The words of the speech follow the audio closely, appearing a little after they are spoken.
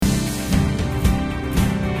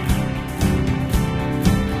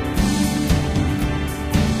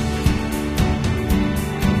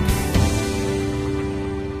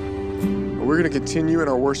going to continue in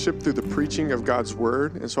our worship through the preaching of God's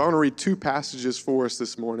Word. And so I want to read two passages for us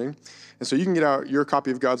this morning. And so you can get out your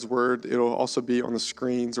copy of God's Word. It'll also be on the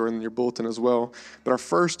screens or in your bulletin as well. But our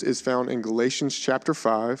first is found in Galatians chapter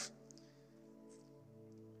 5.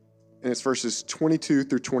 And it's verses 22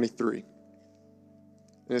 through 23.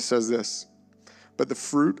 And it says this: "But the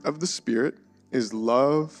fruit of the Spirit is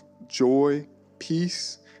love, joy,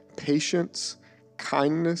 peace, patience,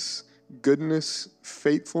 kindness, goodness,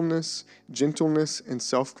 faithfulness, gentleness, and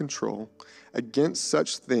self-control. Against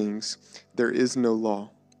such things there is no law."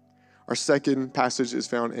 Our second passage is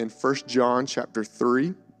found in 1 John chapter 3.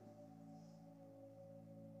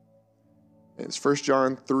 And it's 1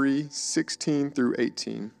 John 3, 16 through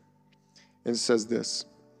 18. And it says this: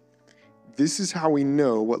 "This is how we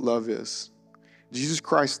know what love is. Jesus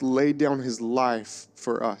Christ laid down his life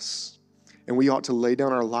for us, and we ought to lay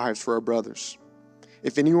down our lives for our brothers.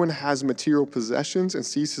 If anyone has material possessions and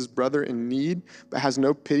sees his brother in need but has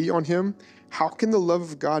no pity on him, how can the love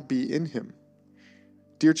of God be in him?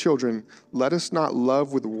 Dear children, let us not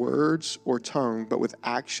love with words or tongue, but with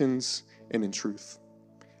actions and in truth."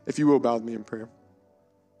 If you will, bow with me in prayer.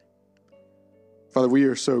 Father, we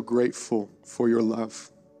are so grateful for your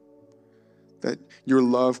love, that your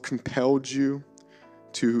love compelled you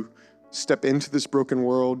to step into this broken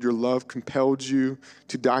world. Your love compelled you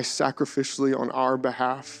to die sacrificially on our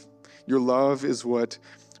behalf. Your love is what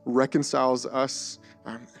reconciles us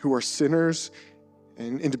who are sinners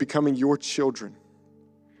and into becoming your children.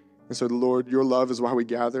 And so, Lord, your love is why we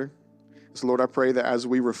gather. So, Lord, I pray that as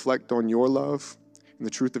we reflect on your love and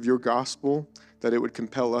the truth of your gospel, that it would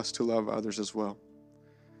compel us to love others as well.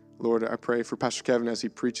 Lord, I pray for Pastor Kevin as he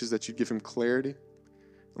preaches that you'd give him clarity.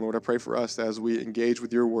 And Lord, I pray for us that as we engage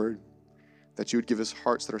with your word, that you would give us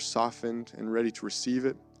hearts that are softened and ready to receive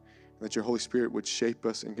it, and that your Holy Spirit would shape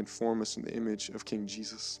us and conform us in the image of King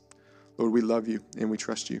Jesus. Lord, we love you and we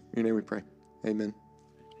trust you. In your name we pray. Amen.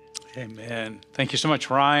 Amen. Thank you so much,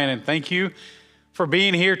 Ryan, and thank you for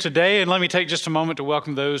being here today. And let me take just a moment to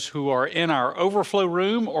welcome those who are in our overflow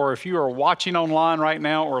room, or if you are watching online right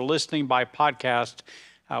now or listening by podcast,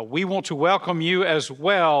 we want to welcome you as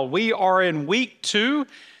well. We are in week 2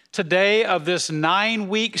 today of this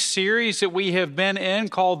 9-week series that we have been in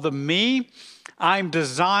called TheMe, I'm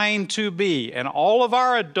Designed to Be. And all of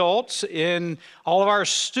our adults all of our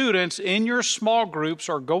students in your small groups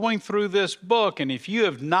are going through this book. And if you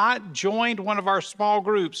have not joined one of our small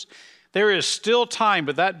groups, there is still time,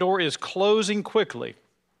 but that door is closing quickly.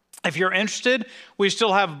 If you're interested, we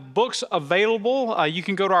still have books available. You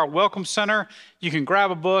can go to our Welcome Center, you can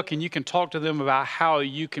grab a book, and you can talk to them about how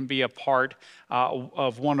you can be a part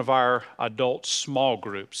of one of our adult small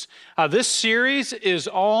groups. This series is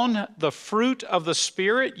on the fruit of the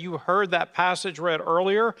Spirit. You heard that passage read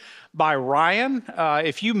earlier by Ryan.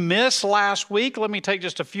 If you missed last week, let me take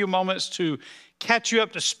just a few moments to catch you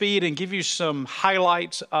up to speed and give you some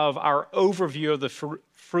highlights of our overview of the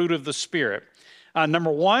fruit of the Spirit.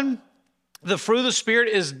 Number 1, the fruit of the Spirit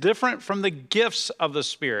is different from the gifts of the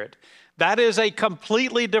Spirit. That is a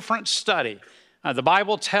completely different study. The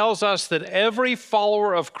Bible tells us that every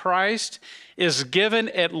follower of Christ is given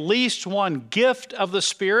at least one gift of the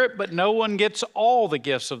Spirit, but no one gets all the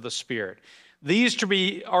gifts of the Spirit. These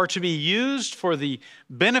are to be used for the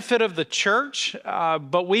benefit of the church,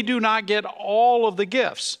 but we do not get all of the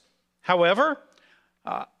gifts. However,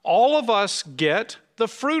 all of us get the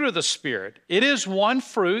fruit of the Spirit. It is one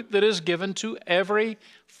fruit that is given to every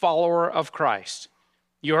follower of Christ.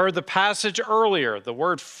 You heard the passage earlier. The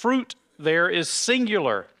word fruit there is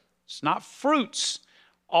singular. It's not fruits.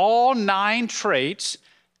 All 9 traits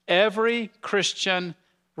every Christian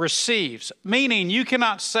receives. Meaning you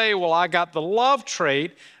cannot say, well, I got the love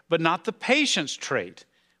trait, but not the patience trait.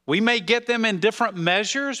 We may get them in different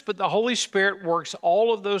measures, but the Holy Spirit works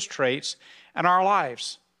all of those traits in our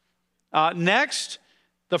lives. Next,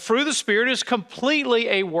 the fruit of the Spirit is completely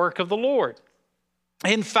a work of the Lord.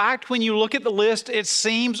 In fact, when you look at the list, it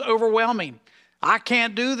seems overwhelming. I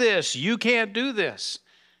can't do this. You can't do this.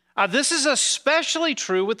 This is especially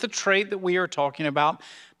true with the trait that we are talking about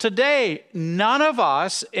today. None of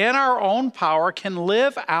us in our own power can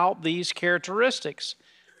live out these characteristics.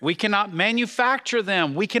 We cannot manufacture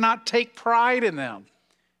them. We cannot take pride in them.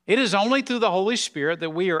 It is only through the Holy Spirit that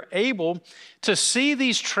we are able to see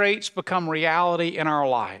these traits become reality in our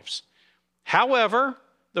lives. However,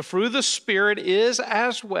 the fruit of the Spirit is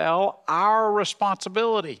as well our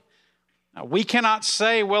responsibility. Now, we cannot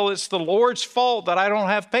say, well, it's the Lord's fault that I don't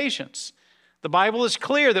have patience. The Bible is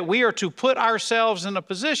clear that we are to put ourselves in a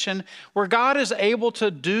position where God is able to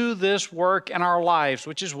do this work in our lives,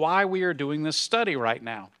 which is why we are doing this study right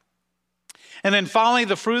now. And then finally,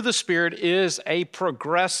 the fruit of the Spirit is a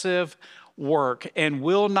progressive work and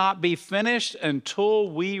will not be finished until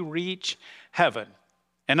we reach heaven.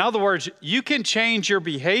 In other words, you can change your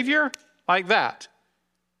behavior like that,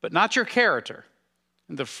 but not your character.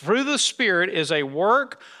 And the fruit of the Spirit is a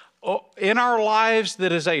work in our lives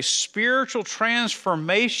that is a spiritual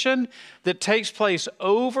transformation that takes place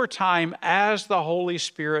over time as the Holy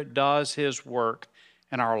Spirit does His work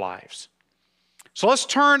in our lives. So let's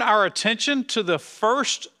turn our attention to the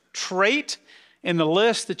first trait in the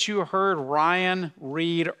list that you heard Ryan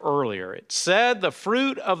read earlier. It said the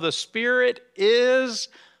fruit of the Spirit is,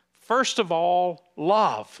 first of all,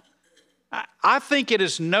 love. I think it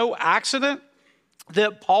is no accident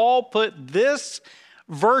that Paul put this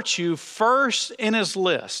virtue first in his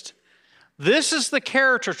list. This is the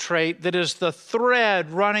character trait that is the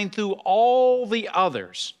thread running through all the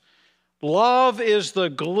others. Love is the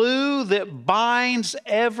glue that binds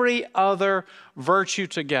every other virtue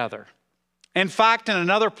together. In fact, in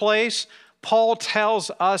another place, Paul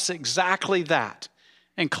tells us exactly that.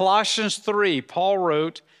 In Colossians 3, Paul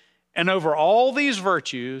wrote, "And over all these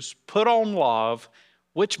virtues, put on love,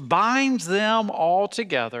 which binds them all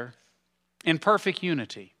together in perfect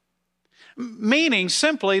unity." Meaning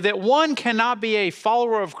simply that one cannot be a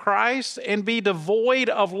follower of Christ and be devoid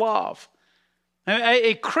of love.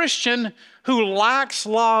 A Christian who lacks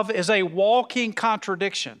love is a walking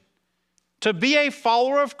contradiction. To be a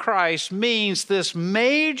follower of Christ means this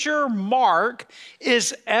major mark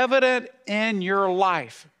is evident in your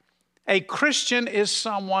life. A Christian is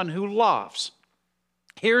someone who loves.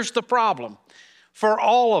 Here's the problem for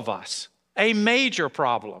all of us, a major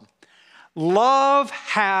problem. Love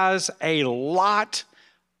has a lot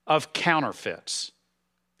of counterfeits.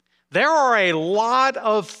 There are a lot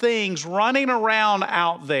of things running around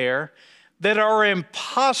out there that are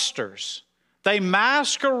imposters. They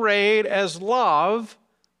masquerade as love,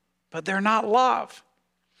 but they're not love.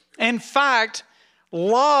 In fact,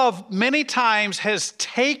 love many times has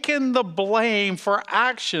taken the blame for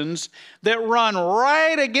actions that run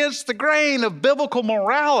right against the grain of biblical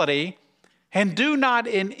morality and do not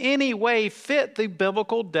in any way fit the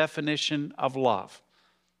biblical definition of love.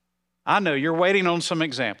 I know you're waiting on some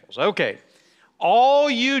examples. Okay, all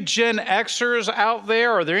you Gen Xers out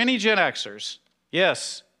there, are there any Gen Xers?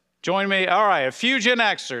 Yes, join me. All right, a few Gen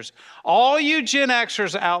Xers. All you Gen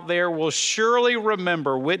Xers out there will surely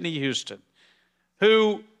remember Whitney Houston,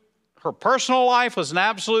 who her personal life was an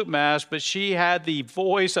absolute mess, but she had the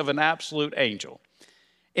voice of an absolute angel.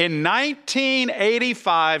 In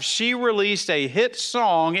 1985, she released a hit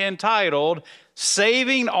song entitled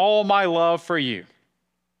 "Saving All My Love for You."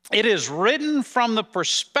 It is written from the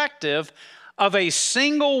perspective of a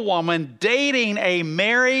single woman dating a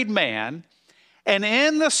married man, and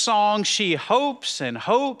in the song, she hopes and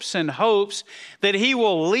hopes and hopes that he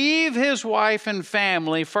will leave his wife and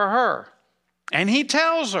family for her. And he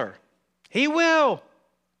tells her, he will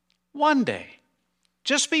one day.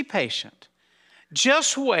 Just be patient.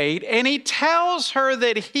 Just wait. And he tells her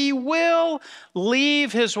that he will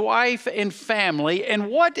leave his wife and family. And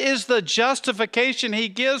what is the justification he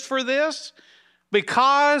gives for this?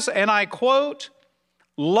 Because, and I quote,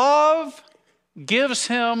 love gives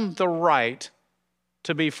him the right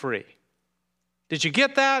to be free. Did you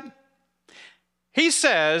get that? He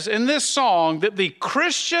says in this song that the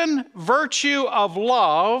Christian virtue of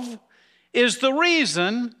love is the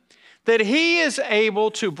reason that he is able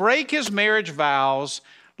to break his marriage vows,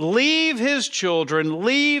 leave his children,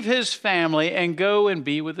 leave his family, and go and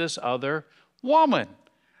be with this other woman.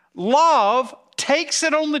 Love takes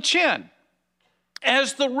it on the chin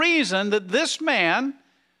as the reason that this man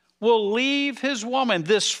will leave his woman.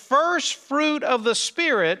 This first fruit of the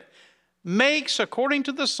Spirit makes, according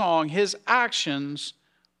to the song, his actions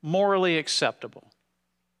morally acceptable.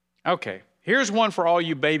 Okay, here's one for all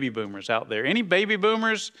you baby boomers out there. Any baby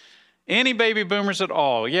boomers? Any baby boomers at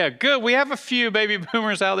all? Yeah, good. We have a few baby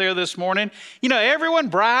boomers out there this morning. You know, everyone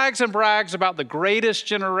brags and brags about the greatest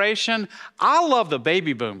generation. I love the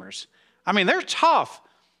baby boomers. I mean, they're tough.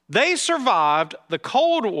 They survived the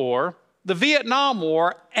Cold War, the Vietnam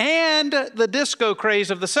War, and the disco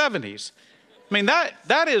craze of the 70s. I mean,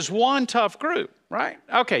 that is one tough group, right?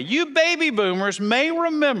 Okay, you baby boomers may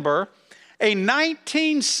remember a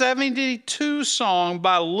 1972 song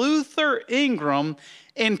by Luther Ingram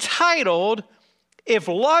entitled, "If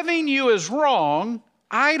Loving You Is Wrong,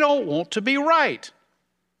 I Don't Want to Be Right."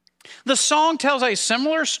 The song tells a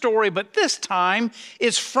similar story, but this time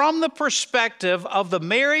it's from the perspective of the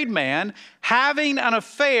married man having an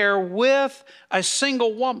affair with a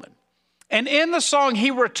single woman. And in the song,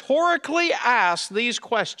 he rhetorically asks these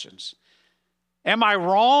questions. Am I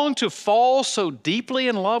wrong to fall so deeply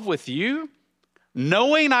in love with you,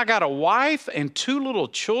 knowing I got a wife and 2 little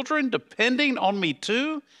children depending on me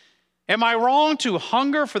too? Am I wrong to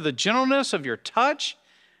hunger for the gentleness of your touch,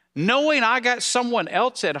 knowing I got someone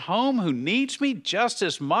else at home who needs me just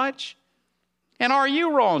as much? And are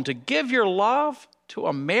you wrong to give your love to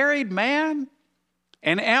a married man?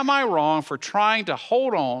 And am I wrong for trying to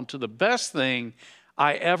hold on to the best thing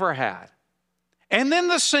I ever had? And then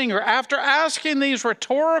the singer, after asking these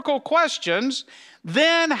rhetorical questions,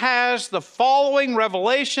 then has the following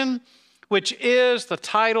revelation, which is the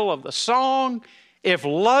title of the song: If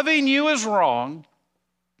loving you is wrong,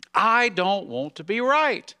 I don't want to be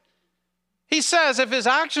right. He says if his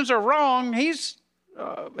actions are wrong, he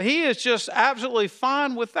is just absolutely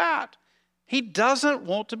fine with that. He doesn't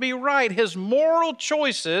want to be right. His moral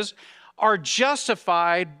choices are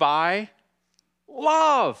justified by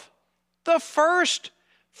love. The first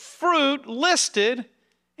fruit listed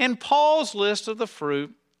in Paul's list of the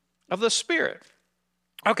fruit of the Spirit.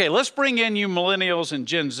 Okay, let's bring in you millennials and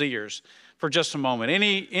Gen Zers for just a moment.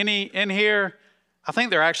 Any in here? I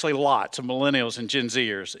think there are actually lots of millennials and Gen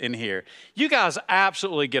Zers in here. You guys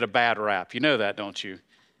absolutely get a bad rap. You know that, don't you?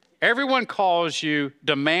 Everyone calls you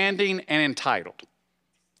demanding and entitled.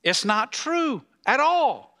 It's not true at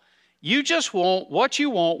all. You just want what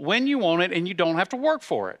you want when you want it, and you don't have to work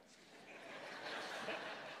for it.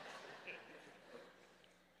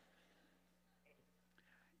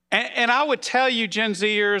 And I would tell you, Gen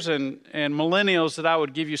Zers and millennials, that I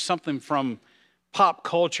would give you something from pop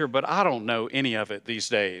culture, but I don't know any of it these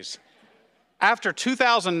days. After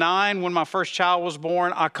 2009, when my first child was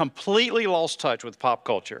born, I completely lost touch with pop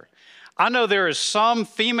culture. I know there is some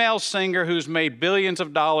female singer who's made billions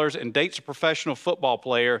of dollars and dates a professional football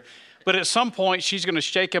player, but at some point she's going to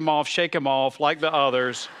shake him off like the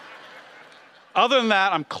others. Other than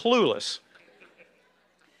that, I'm clueless.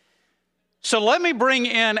 So let me bring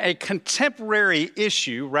in a contemporary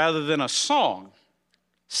issue rather than a song.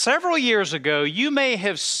 Several years ago, you may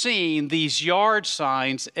have seen these yard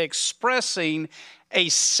signs expressing a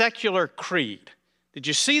secular creed. Did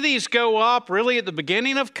you see these go up? Really, at the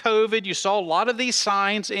beginning of COVID, you saw a lot of these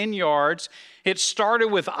signs in yards. It started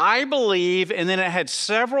with "I believe," and then it had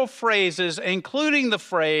several phrases, including the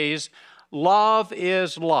phrase, "Love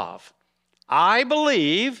is love." I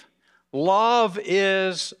believe, love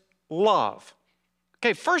is love.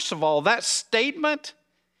 Okay, first of all, that statement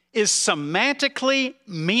is semantically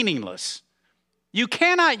meaningless. You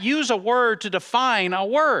cannot use a word to define a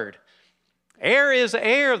word. Air is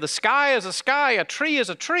air, the sky is a sky, a tree is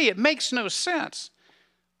a tree. It makes no sense.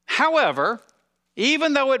 However,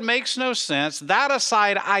 even though it makes no sense, that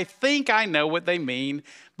aside, I think I know what they mean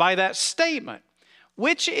by that statement,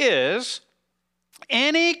 which is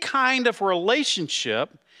any kind of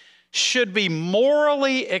relationship should be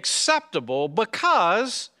morally acceptable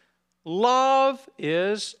because love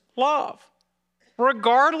is love,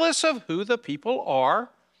 regardless of who the people are.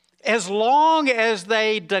 As long as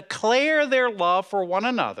they declare their love for one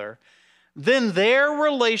another, then their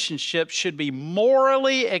relationship should be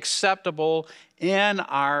morally acceptable in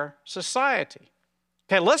our society.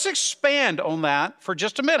 Okay, let's expand on that for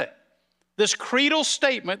just a minute. This creedal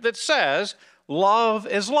statement that says love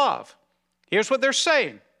is love. Here's what they're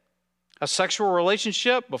saying. A sexual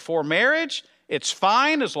relationship before marriage, it's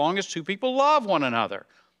fine as long as 2 people love one another.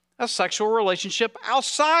 A sexual relationship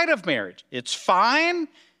outside of marriage, it's fine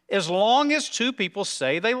as long as 2 people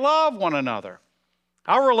say they love one another.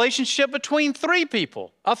 Our relationship between 3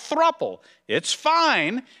 people, a throuple, it's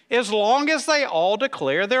fine as long as they all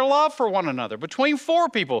declare their love for one another. Between 4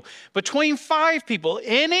 people, between 5 people,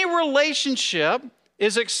 any relationship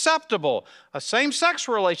is acceptable. A same-sex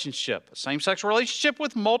relationship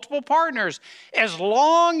with multiple partners, as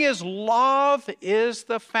long as love is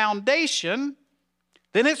the foundation,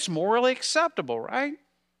 then it's morally acceptable, right?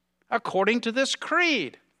 According to this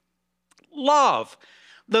creed. Love,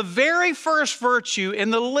 the very first virtue in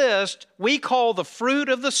the list we call the fruit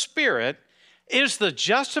of the Spirit, is the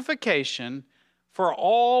justification for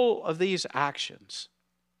all of these actions.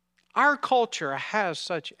 Our culture has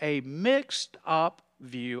such a mixed up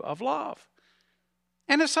view of love,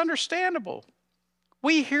 and it's understandable.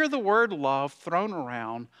 We hear the word love thrown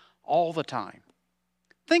around all the time.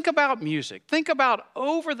 Think about music. Think about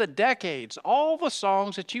over the decades, all the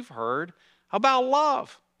songs that you've heard about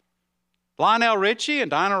love. Lionel Richie and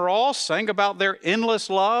Diana Ross sang about their endless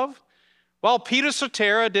love, while Peter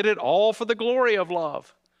Cetera did it all for the glory of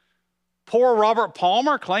love. Poor Robert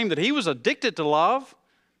Palmer claimed that he was addicted to love,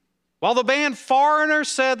 while the band Foreigner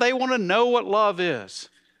said they want to know what love is.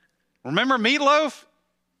 Remember Meatloaf?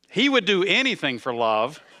 He would do anything for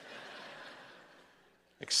love.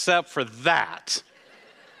 except for that.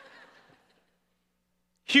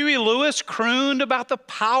 Huey Lewis crooned about the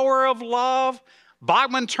power of love.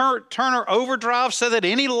 Bachman Turner Overdrive said that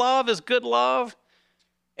any love is good love.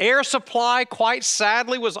 Air Supply, quite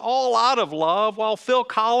sadly, was all out of love, while Phil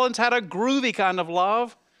Collins had a groovy kind of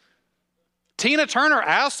love. Tina Turner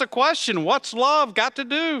asked the question, what's love got to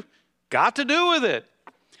do? Got to do with it.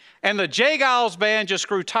 And the J. Giles Band just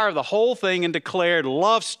grew tired of the whole thing and declared,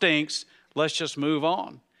 love stinks, let's just move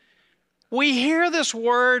on. We hear this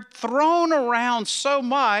word thrown around so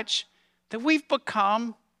much that we've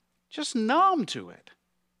become just numb to it.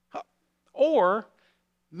 Or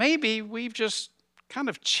maybe we've just kind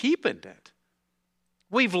of cheapened it.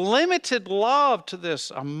 We've limited love to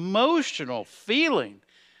this emotional feeling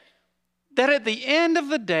that at the end of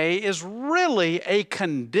the day is really a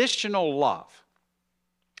conditional love.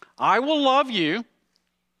 I will love you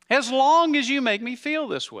as long as you make me feel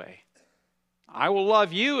this way. I will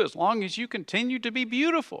love you as long as you continue to be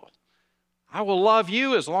beautiful. I will love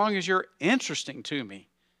you as long as you're interesting to me,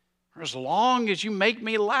 or as long as you make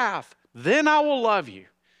me laugh. Then I will love you.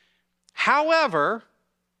 However,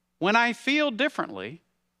 when I feel differently,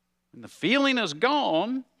 and the feeling is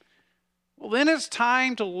gone, well, then it's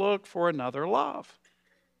time to look for another love.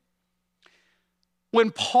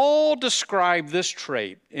 When Paul described this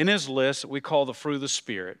trait in his list that we call the fruit of the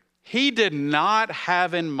Spirit, he did not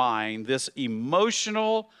have in mind this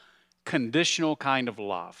emotional, conditional kind of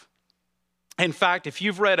love. In fact, if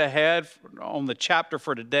you've read ahead on the chapter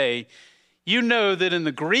for today, you know that in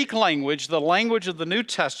the Greek language, the language of the New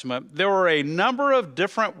Testament, there are a number of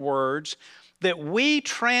different words that we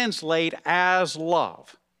translate as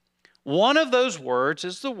love. One of those words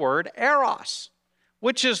is the word eros,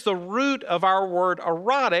 which is the root of our word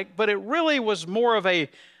erotic, but it really was more of a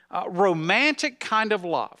romantic kind of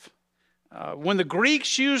love. When the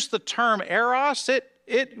Greeks used the term eros,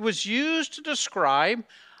 it was used to describe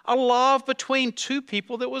a love between two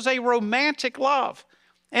people that was a romantic love.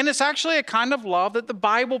 And it's actually a kind of love that the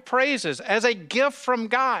Bible praises as a gift from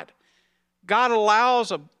God. God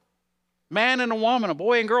allows a man and a woman, a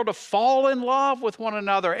boy and girl, to fall in love with one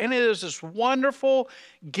another. And it is this wonderful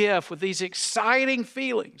gift with these exciting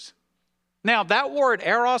feelings. Now, that word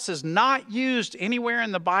eros is not used anywhere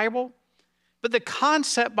in the Bible, but the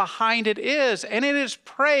concept behind it is, and it is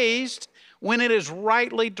praised when it is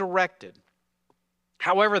rightly directed.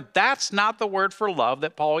 However, that's not the word for love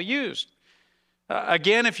that Paul used.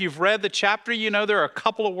 Again, if you've read the chapter, you know there are a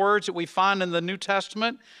couple of words that we find in the New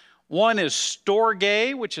Testament. One is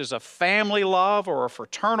storge, which is a family love or a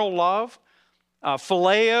fraternal love.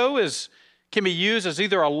 Phileo can be used as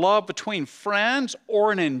either a love between friends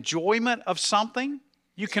or an enjoyment of something.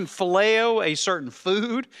 You can phileo a certain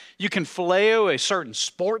food. You can phileo a certain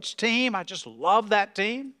sports team. I just love that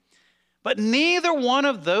team. But neither one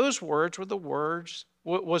of those words was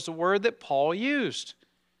the word that Paul used.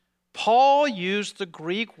 Paul used the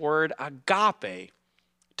Greek word agape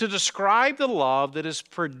to describe the love that is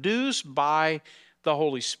produced by the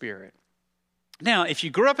Holy Spirit. Now, if you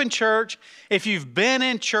grew up in church, if you've been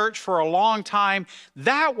in church for a long time,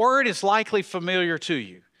 that word is likely familiar to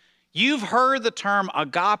you. You've heard the term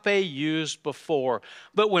agape used before.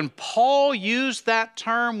 But when Paul used that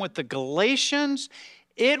term with the Galatians,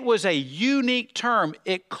 it was a unique term.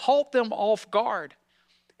 It caught them off guard.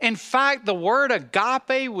 In fact, the word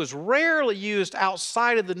agape was rarely used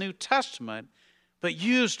outside of the New Testament, but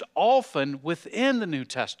used often within the New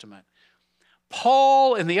Testament.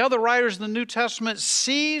 Paul and the other writers in the New Testament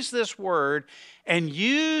seized this word and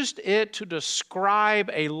used it to describe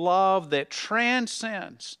a love that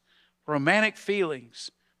transcends romantic feelings,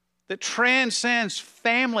 that transcends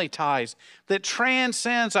family ties, that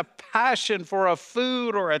transcends a passion for a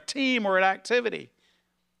food or a team or an activity.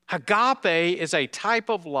 Agape is a type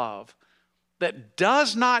of love that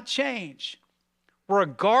does not change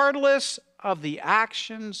regardless of the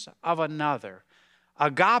actions of another.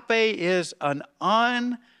 Agape is an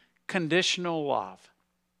unconditional love.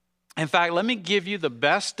 In fact, let me give you the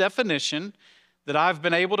best definition that I've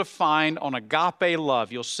been able to find on agape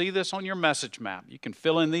love. You'll see this on your message map. You can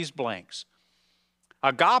fill in these blanks.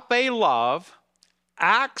 Agape love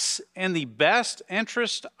acts in the best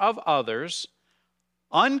interest of others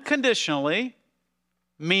unconditionally,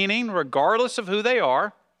 meaning regardless of who they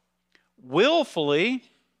are, willfully,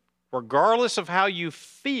 regardless of how you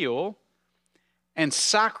feel, and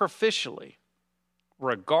sacrificially,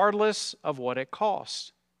 regardless of what it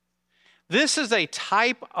costs. This is a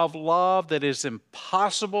type of love that is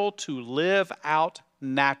impossible to live out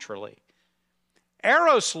naturally.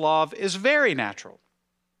 Eros love is very natural.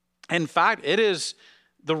 In fact, it is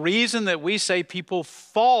the reason that we say people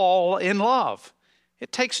fall in love.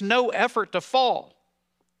 It takes no effort to fall.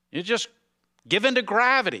 You just give in to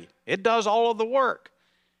gravity. It does all of the work.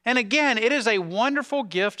 And again, it is a wonderful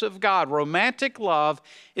gift of God. Romantic love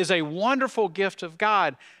is a wonderful gift of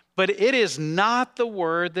God, but it is not the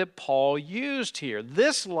word that Paul used here.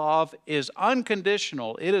 This love is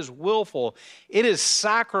unconditional, it is willful, it is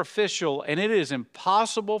sacrificial, and it is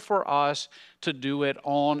impossible for us to do it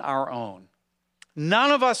on our own.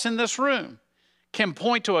 None of us in this room can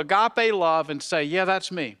point to agape love and say, yeah,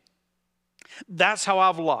 that's me. That's how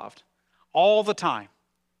I've loved all the time.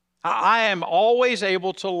 I am always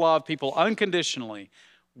able to love people unconditionally,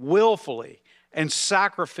 willfully, and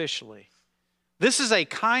sacrificially. This is a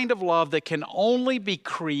kind of love that can only be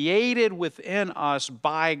created within us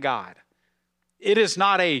by God. It is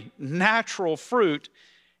not a natural fruit.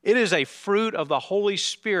 It is a fruit of the Holy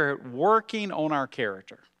Spirit working on our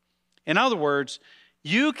character. In other words,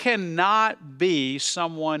 you cannot be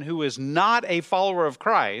someone who is not a follower of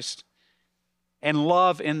Christ and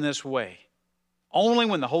love in this way. Only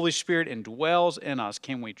when the Holy Spirit indwells in us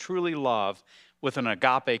can we truly love with an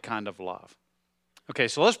agape kind of love. Okay,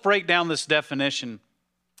 so let's break down this definition.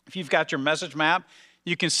 If you've got your message map,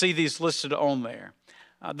 you can see these listed on there.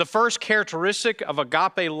 The first characteristic of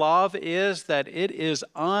agape love is that it is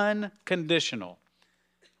unconditional.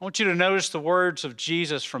 I want you to notice the words of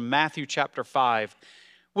Jesus from Matthew chapter 5,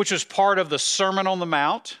 which was part of the Sermon on the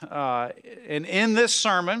Mount. And in this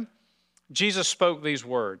sermon, Jesus spoke these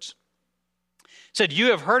words. He said,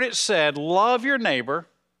 "You have heard it said, love your neighbor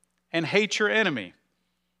and hate your enemy.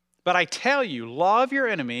 But I tell you, love your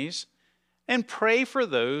enemies and pray for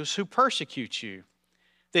those who persecute you,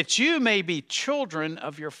 that you may be children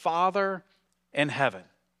of your Father in heaven."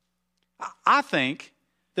 I think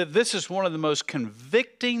that this is one of the most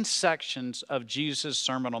convicting sections of Jesus'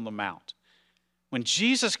 Sermon on the Mount. When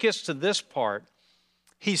Jesus gets to this part,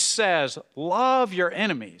 he says, love your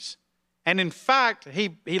enemies. And in fact,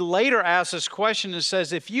 he later asks this question and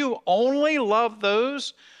says, if you only love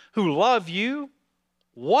those who love you,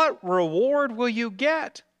 what reward will you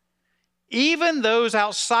get? Even those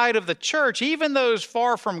outside of the church, even those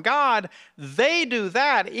far from God, they do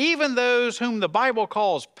that. Even those whom the Bible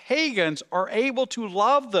calls pagans are able to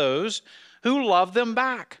love those who love them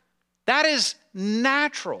back. That is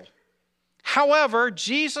natural. However,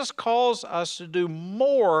 Jesus calls us to do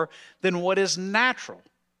more than what is natural.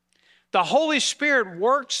 The Holy Spirit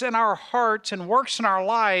works in our hearts and works in our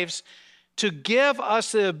lives to give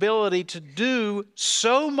us the ability to do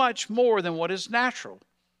so much more than what is natural.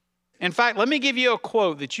 In fact, let me give you a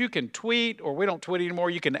quote that you can tweet, or we don't tweet anymore,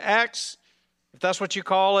 you can X, if that's what you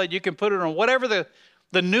call it. You can put it on whatever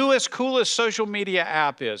the newest, coolest social media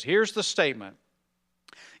app is. Here's the statement.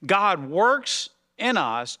 God works in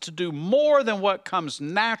us to do more than what comes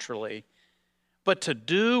naturally, but to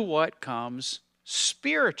do what comes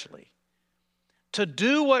spiritually. To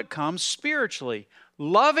do what comes spiritually.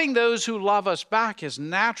 Loving those who love us back is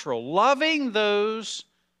natural. Loving those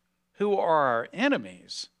who are our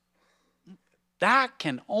enemies, that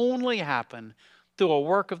can only happen through a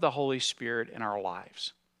work of the Holy Spirit in our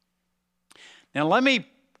lives. Now, let me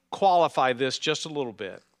qualify this just a little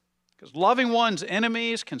bit, because loving one's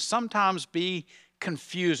enemies can sometimes be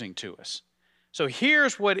confusing to us. So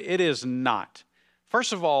here's what it is not.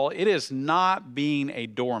 First of all, it is not being a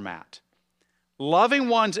doormat. Loving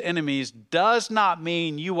one's enemies does not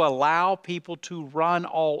mean you allow people to run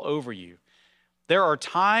all over you. There are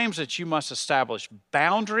times that you must establish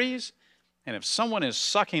boundaries, and if someone is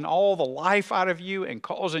sucking all the life out of you and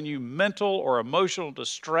causing you mental or emotional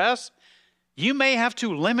distress, you may have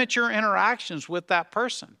to limit your interactions with that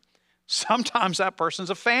person. Sometimes that person's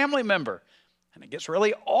a family member, and it gets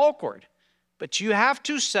really awkward. But you have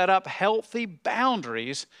to set up healthy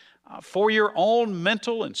boundaries for your own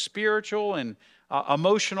mental and spiritual and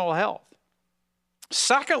emotional health.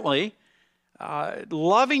 Secondly,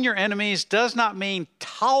 loving your enemies does not mean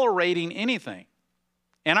tolerating anything.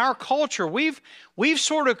 In our culture, we've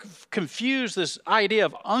sort of confused this idea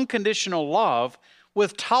of unconditional love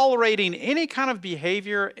with tolerating any kind of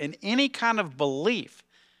behavior and any kind of belief.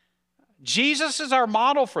 Jesus is our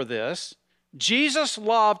model for this. Jesus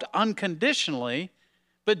loved unconditionally,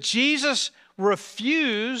 but Jesus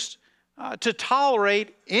refused to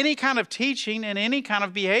tolerate any kind of teaching and any kind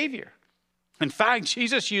of behavior. In fact,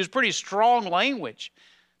 Jesus used pretty strong language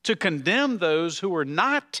to condemn those who were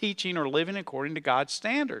not teaching or living according to God's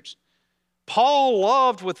standards. Paul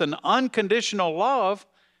loved with an unconditional love,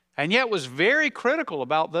 and yet was very critical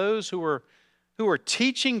about those who were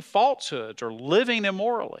teaching falsehoods or living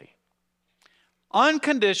immorally.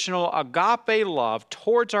 Unconditional agape love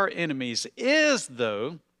towards our enemies is,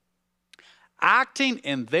 though, acting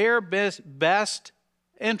in their best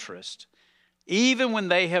interest, even when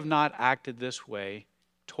they have not acted this way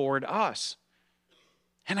toward us.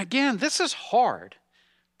 And again, this is hard.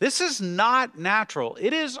 This is not natural.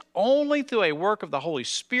 It is only through a work of the Holy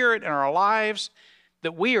Spirit in our lives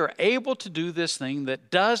that we are able to do this thing that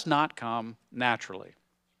does not come naturally.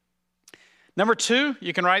 Number 2,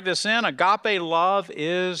 you can write this in, agape love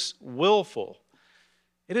is willful.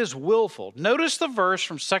 It is willful. Notice the verse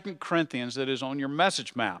from 2 Corinthians that is on your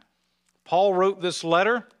message map. Paul wrote this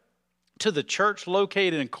letter to the church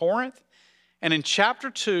located in Corinth, and in chapter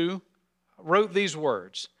 2 wrote these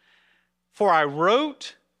words, "For I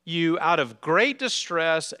wrote you out of great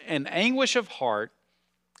distress and anguish of heart,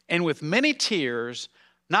 and with many tears,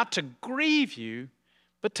 not to grieve you,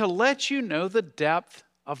 but to let you know the depth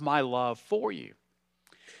of my love for you."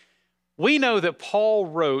 We know that Paul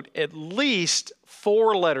wrote at least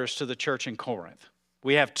 4 letters to the church in Corinth.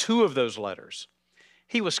 We have 2 of those letters.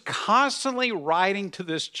 He was constantly writing to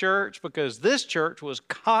this church because this church was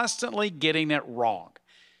constantly getting it wrong.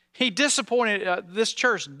 This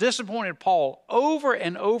church disappointed Paul over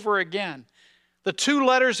and over again. The 2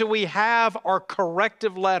 letters that we have are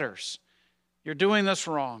corrective letters. You're doing this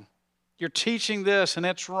wrong. You're teaching this and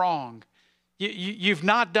it's wrong. You've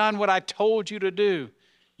not done what I told you to do.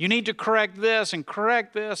 You need to correct this and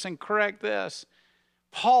correct this and correct this.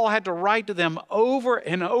 Paul had to write to them over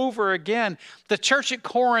and over again. The church at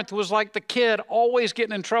Corinth was like the kid always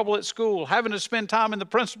getting in trouble at school, having to spend time in the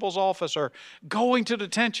principal's office or going to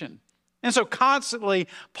detention. And so constantly,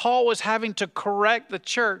 Paul was having to correct the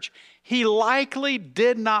church. He likely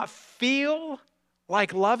did not feel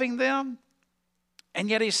like loving them. And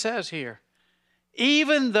yet he says here,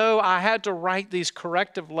 even though I had to write these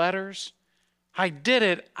corrective letters, I did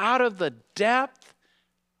it out of the depth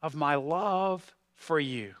of my love for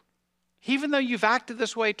you. Even though you've acted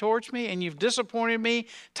this way towards me and you've disappointed me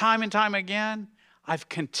time and time again, I've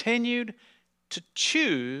continued to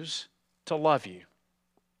choose to love you.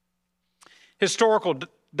 Historical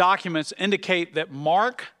documents indicate that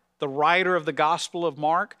Mark, the writer of the Gospel of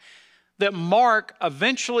Mark, that Mark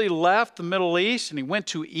eventually left the Middle East and he went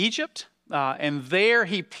to Egypt, and there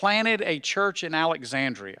he planted a church in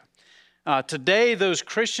Alexandria. Today, those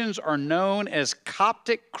Christians are known as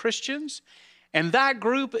Coptic Christians, and that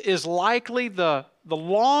group is likely the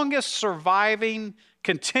longest surviving,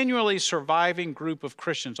 continually surviving group of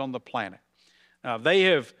Christians on the planet. They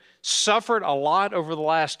have suffered a lot over the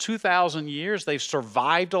last 2,000 years. They've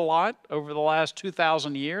survived a lot over the last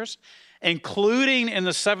 2,000 years, including in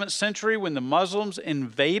the 7th century when the Muslims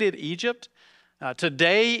invaded Egypt.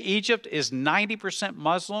 Today, Egypt is 90%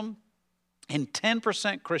 Muslim and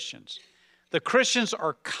 10% Christians. The Christians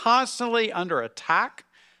are constantly under attack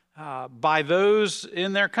by those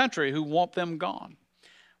in their country who want them gone,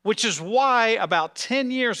 which is why about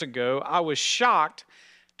 10 years ago, I was shocked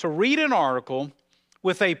to read an article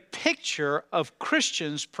with a picture of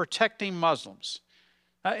Christians protecting Muslims.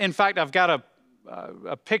 In fact, I've got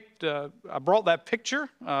I brought that picture.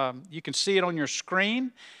 You can see it on your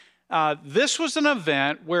screen. This was an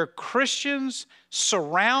event where Christians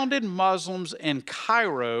surrounded Muslims in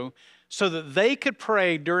Cairo so that they could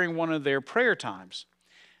pray during one of their prayer times.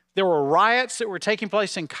 There were riots that were taking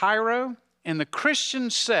place in Cairo, and the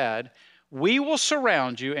Christians said, "We will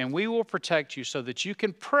surround you and we will protect you so that you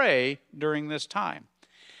can pray during this time."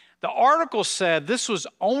 The article said this was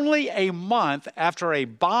only a month after a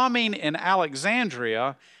bombing in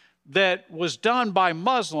Alexandria that was done by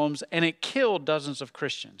Muslims, and it killed dozens of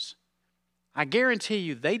Christians. I guarantee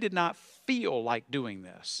you they did not feel like doing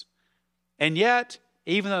this. And yet,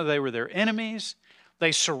 even though they were their enemies,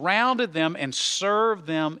 they surrounded them and served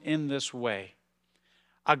them in this way.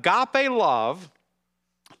 Agape love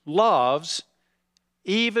loves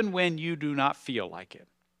even when you do not feel like it.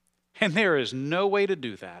 And there is no way to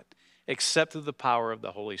do that except through the power of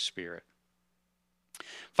the Holy Spirit.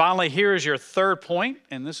 Finally, here is your 3rd point,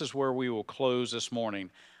 and this is where we will close this morning.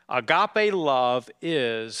 Agape love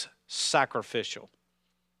is sacrificial.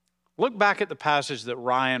 Look back at the passage that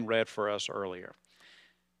Ryan read for us earlier.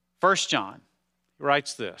 1 John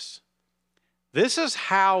writes this: "This is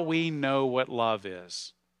how we know what love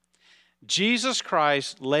is. Jesus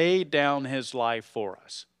Christ laid down his life for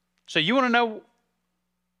us." So you want to know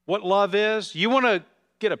what love is? You want to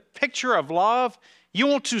get a picture of love? You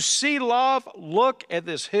want to see love? Look at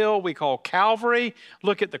this hill we call Calvary.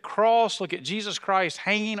 Look at the cross. Look at Jesus Christ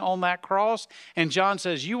hanging on that cross. And John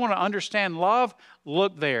says, you want to understand love?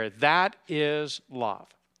 Look there. That is love.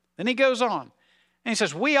 Then he goes on and he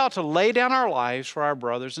says, we ought to lay down our lives for our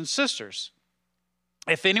brothers and sisters.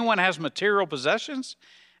 If anyone has material possessions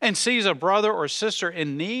and sees a brother or sister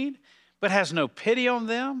in need, but has no pity on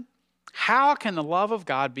them, How can the love of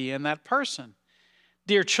God be in that person?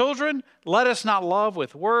 Dear children, let us not love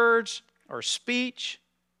with words or speech,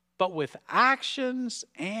 but with actions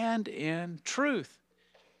and in truth.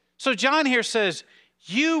 So John here says,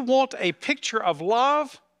 you want a picture of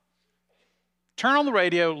love? Turn on the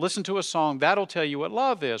radio, listen to a song, that'll tell you what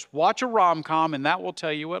love is. Watch a rom-com, and that will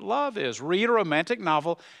tell you what love is. Read a romantic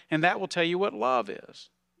novel, and that will tell you what love is.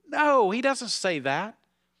 No, he doesn't say that.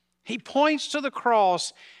 He points to the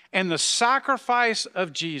cross and the sacrifice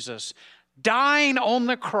of Jesus, dying on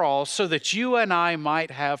the cross so that you and I might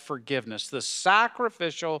have forgiveness, the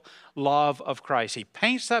sacrificial love of Christ. He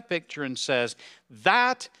paints that picture and says,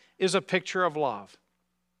 that is a picture of love.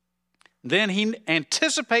 Then he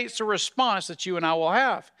anticipates the response that you and I will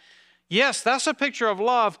have. Yes, that's a picture of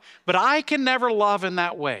love, but I can never love in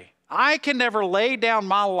that way. I can never lay down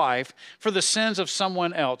my life for the sins of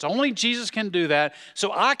someone else. Only Jesus can do that.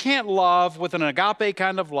 So I can't love with an agape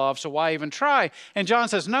kind of love, so why even try? And John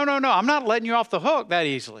says, no, I'm not letting you off the hook that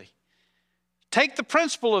easily. Take the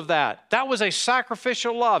principle of that. That was a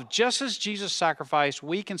sacrificial love. Just as Jesus sacrificed,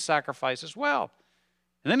 we can sacrifice as well.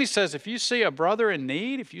 And then he says, if you see a brother in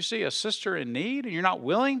need, if you see a sister in need, and you're not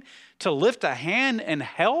willing to lift a hand and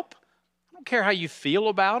help, I don't care how you feel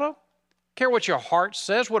about them. I don't care what your heart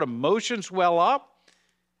says, what emotions well up.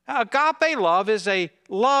 Agape love is a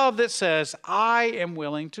love that says, I am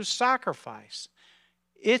willing to sacrifice.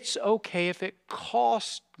 It's okay if it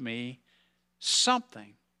costs me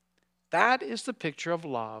something. That is the picture of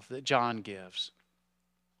love that John gives.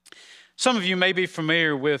 Some of you may be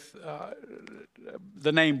familiar with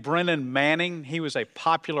the name Brennan Manning. He was a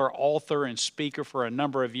popular author and speaker for a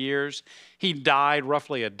number of years. He died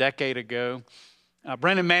roughly a decade ago.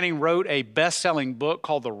 Brennan Manning wrote a best-selling book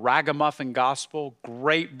called The Ragamuffin Gospel.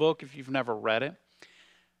 Great book if you've never read it.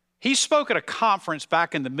 He spoke at a conference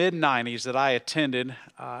back in the mid-90s that I attended,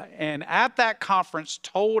 and at that conference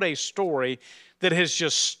told a story that has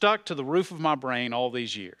just stuck to the roof of my brain all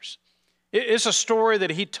these years. It's a story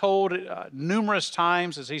that he told numerous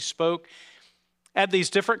times as he spoke at these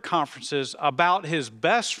different conferences about his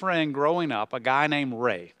best friend growing up, a guy named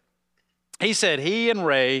Ray. He said he and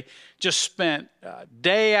Ray just spent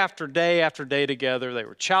day after day after day together. They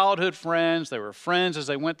were childhood friends. They were friends as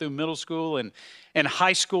they went through middle school and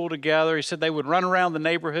high school together. He said they would run around the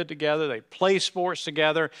neighborhood together. They'd play sports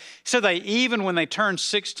together. He said they even, when they turned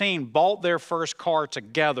 16, bought their first car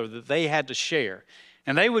together that they had to share.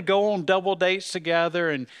 And they would go on double dates together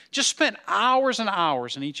and just spent hours and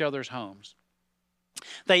hours in each other's homes.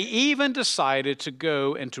 They even decided to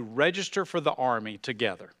go and to register for the Army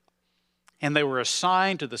together. And they were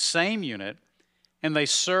assigned to the same unit, and they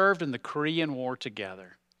served in the Korean War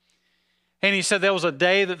together. And he said there was a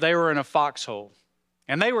day that they were in a foxhole,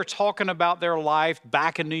 and they were talking about their life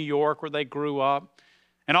back in New York where they grew up,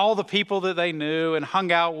 and all the people that they knew and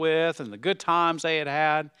hung out with, and the good times they had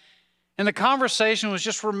had. And the conversation was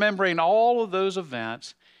just remembering all of those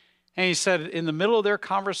events. And he said in the middle of their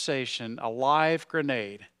conversation, a live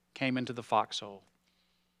grenade came into the foxhole.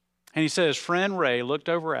 And he said his friend Ray looked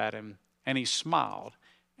over at him, and he smiled,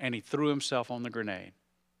 and he threw himself on the grenade.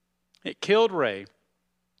 It killed Ray,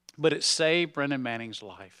 but it saved Brennan Manning's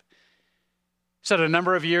life. He said a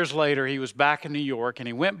number of years later, he was back in New York, and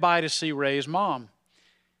he went by to see Ray's mom.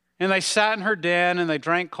 And they sat in her den, and they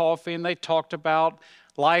drank coffee, and they talked about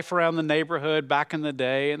life around the neighborhood back in the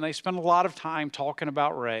day, and they spent a lot of time talking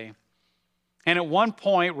about Ray. And at one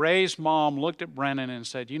point, Ray's mom looked at Brennan and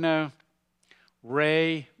said, you know,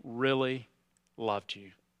 Ray really loved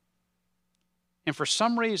you. And for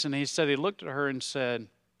some reason, he said he looked at her and said,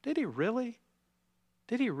 did he really?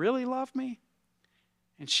 Did he really love me?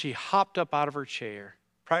 And she hopped up out of her chair,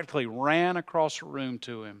 practically ran across the room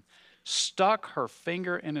to him, stuck her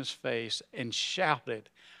finger in his face, and shouted,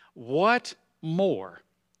 what more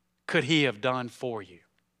could he have done for you?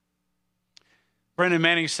 Brennan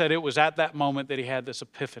Manning said it was at that moment that he had this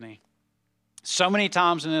epiphany. So many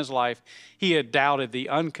times in his life, he had doubted the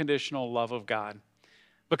unconditional love of God.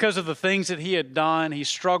 Because of the things that he had done, he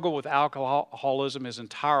struggled with alcoholism his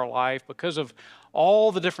entire life. Because of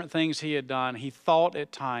all the different things he had done, he thought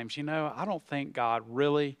at times, you know, I don't think God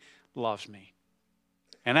really loves me.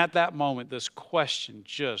 And at that moment, this question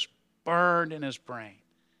just burned in his brain.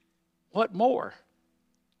 What more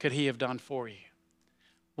could he have done for you?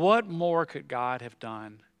 What more could God have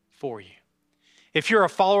done for you? If you're a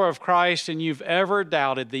follower of Christ and you've ever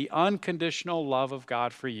doubted the unconditional love of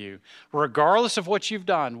God for you, regardless of what you've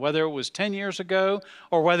done, whether it was 10 years ago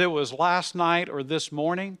or whether it was last night or this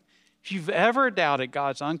morning, if you've ever doubted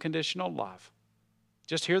God's unconditional love,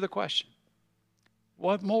 just hear the question.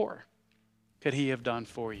 What more could he have done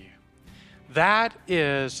for you? That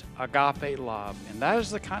is agape love, and that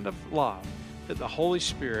is the kind of love that the Holy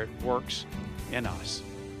Spirit works in us.